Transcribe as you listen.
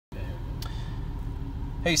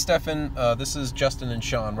Hey Stefan, this is Justin and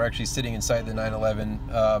Sean. We're actually sitting inside the 911.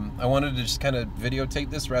 I wanted to just kind of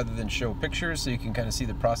videotape this rather than show pictures so you can kind of see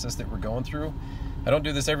the process that we're going through. I don't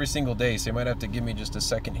do this every single day, so you might have to give me just a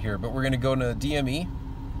second here, but we're going to go to DME,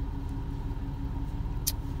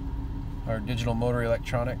 our digital motor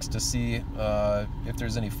electronics, to see if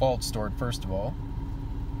there's any fault stored first of all.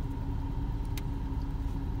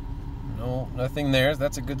 No, nothing there.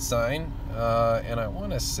 That's a good sign. And I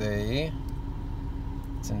want to say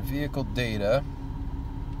it's in vehicle data.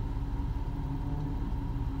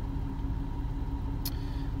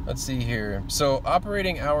 Let's see here. So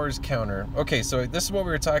operating hours counter. Okay, so this is what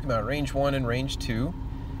we were talking about, range 1 and range 2.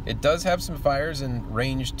 It does have some fires in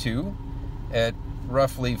range 2 at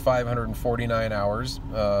roughly 549 hours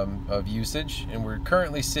of usage, and we're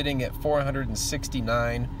currently sitting at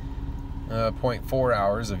 469.4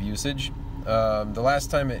 hours of usage. The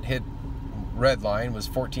last time it hit redline was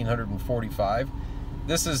 1445.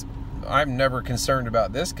 This is, I'm never concerned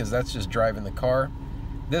about this because that's just driving the car.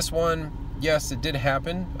 This one, yes, it did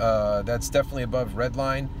happen. That's definitely above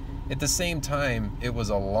redline. At the same time, it was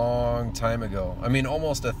a long time ago. I mean,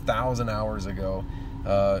 almost 1,000 hours ago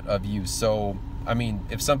of use. So, I mean,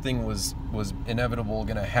 if something was inevitable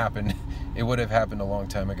going to happen, it would have happened a long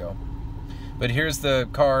time ago. But here's the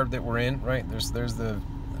car that we're in, right? There's the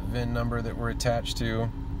VIN number that we're attached to.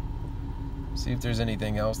 See if there's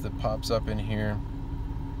anything else that pops up in here.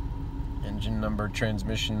 Engine number,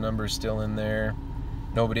 transmission number still in there.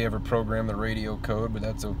 Nobody ever programmed the radio code, but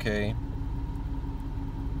that's okay.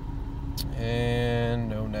 And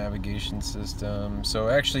no navigation system. So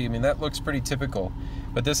actually, I mean, that looks pretty typical.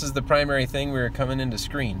 But this is the primary thing we were coming in to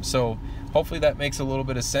screen. So hopefully that makes a little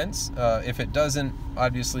bit of sense. If it doesn't,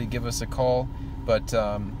 obviously give us a call. But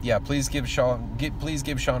yeah, please give Sean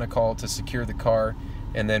a call to secure the car,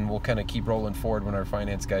 and then we'll kind of keep rolling forward when our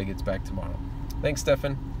finance guy gets back tomorrow. Thanks,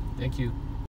 Stefan. Thank you.